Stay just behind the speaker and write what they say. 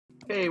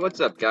Hey, what's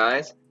up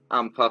guys?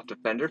 I'm Puff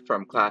Defender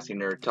from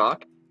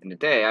ClassyNerdTalk, and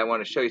today I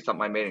want to show you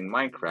something I made in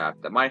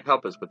Minecraft that might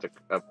help us with the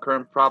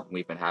current problem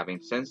we've been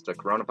having since the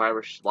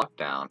coronavirus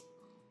lockdown.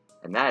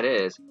 And that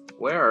is,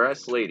 where are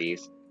us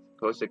ladies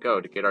supposed to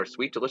go to get our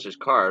sweet delicious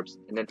carbs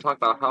and then talk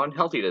about how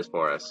unhealthy it is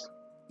for us?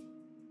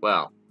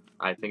 Well,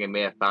 I think I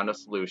may have found a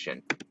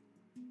solution.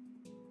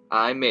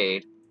 I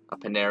made a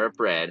Panera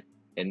bread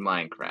in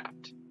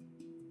Minecraft.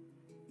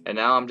 And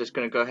now I'm just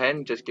going to go ahead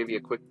and just give you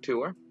a quick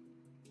tour.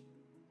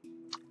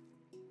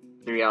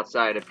 Three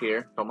outside up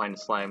here, don't mind the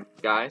slime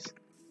guys.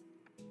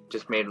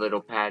 Just made a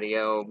little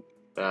patio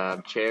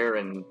chair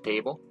and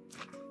table.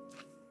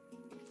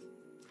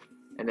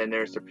 And then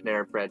there's the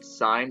Panera Bread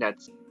sign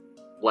that's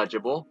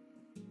legible.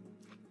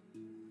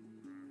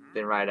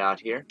 Then right out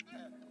here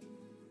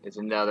is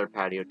another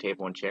patio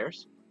table and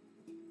chairs.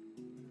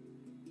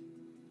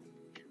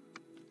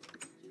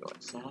 Go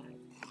outside.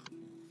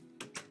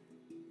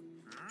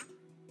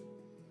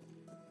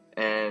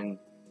 And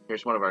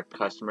here's one of our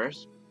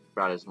customers.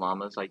 Brought his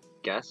llamas, I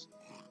guess.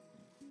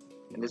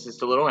 And this is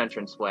the little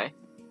entranceway.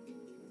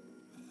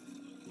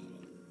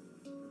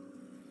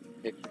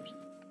 Pictures.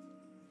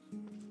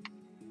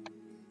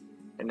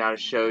 And now to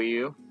show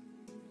you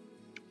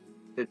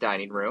the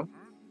dining room.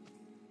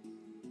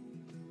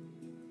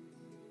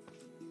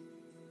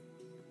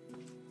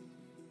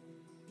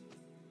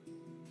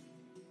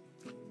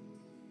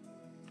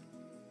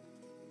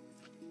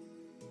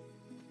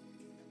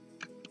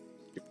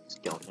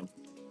 Skeleton.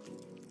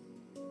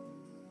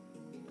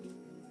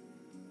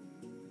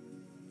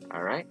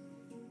 Alright,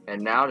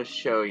 and now to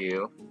show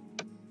you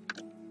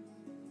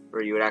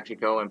where you would actually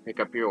go and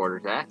pick up your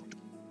orders at.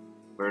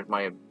 Where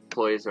my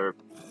employees are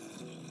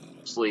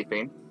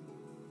sleeping.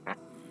 Okay.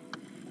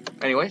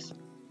 Anyways,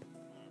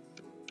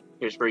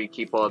 here's where you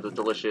keep all the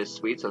delicious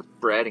sweets of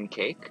bread and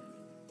cake.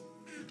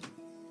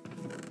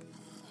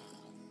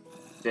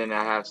 Then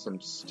I have some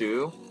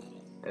stew,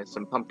 and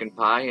some pumpkin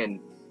pie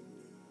and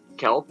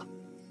kelp.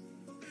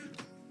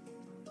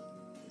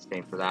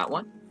 Same for that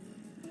one.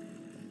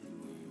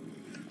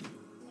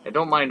 I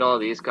don't mind all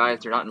these guys.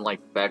 They're not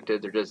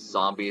infected. They're just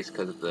zombies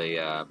because they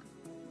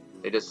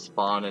just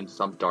spawn in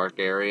some dark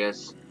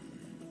areas.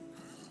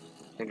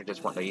 I think I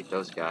just want to eat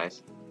those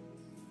guys.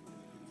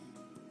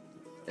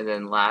 And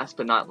then last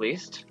but not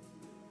least,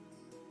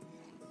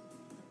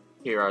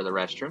 here are the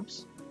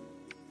restrooms.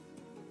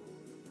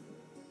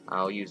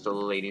 I'll use the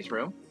ladies'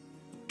 room.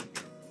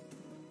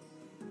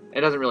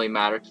 It doesn't really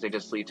matter because they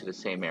just lead to the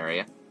same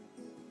area.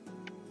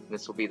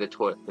 This will be the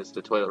toilet. This is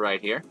the toilet right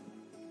here.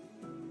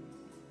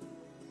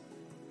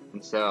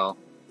 And so,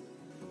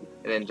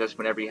 and then just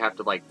whenever you have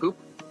to poop,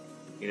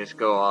 you just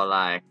go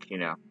all you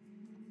know.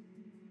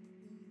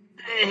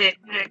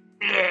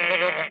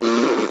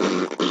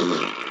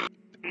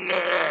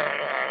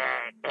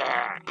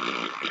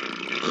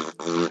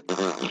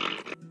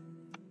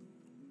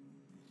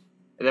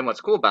 And then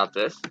what's cool about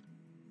this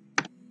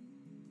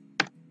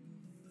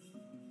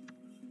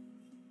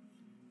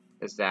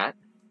is that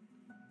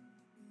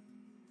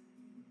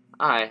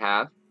I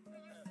have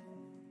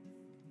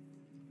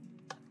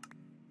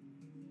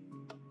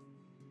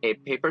a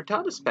paper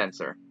towel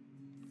dispenser.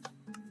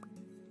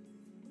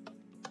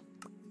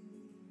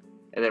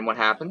 And then what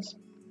happens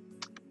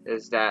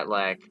is that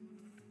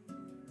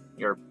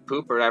your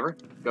poop or whatever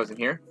goes in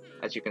here,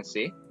 as you can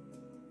see.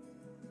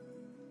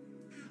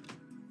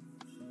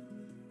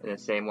 And the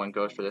same one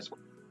goes for this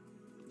one.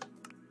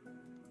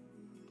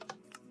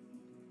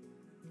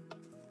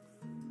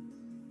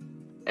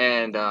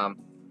 And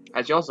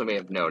as you also may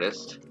have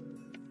noticed,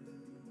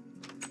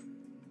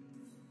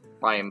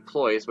 my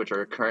employees, which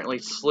are currently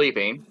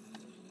sleeping,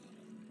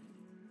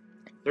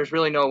 there's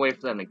really no way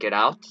for them to get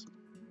out.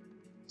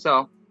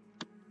 So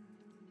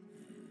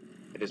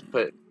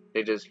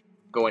they just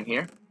go in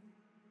here,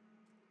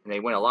 and they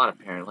win a lot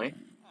apparently.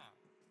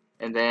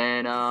 And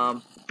then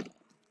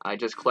I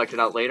just collect it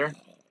out later and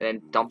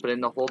then dump it in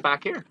the hole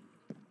back here.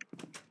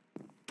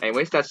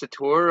 Anyways, that's the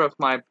tour of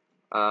my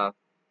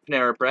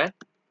Panera Bread.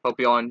 Hope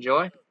you all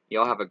enjoy.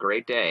 You all have a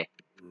great day.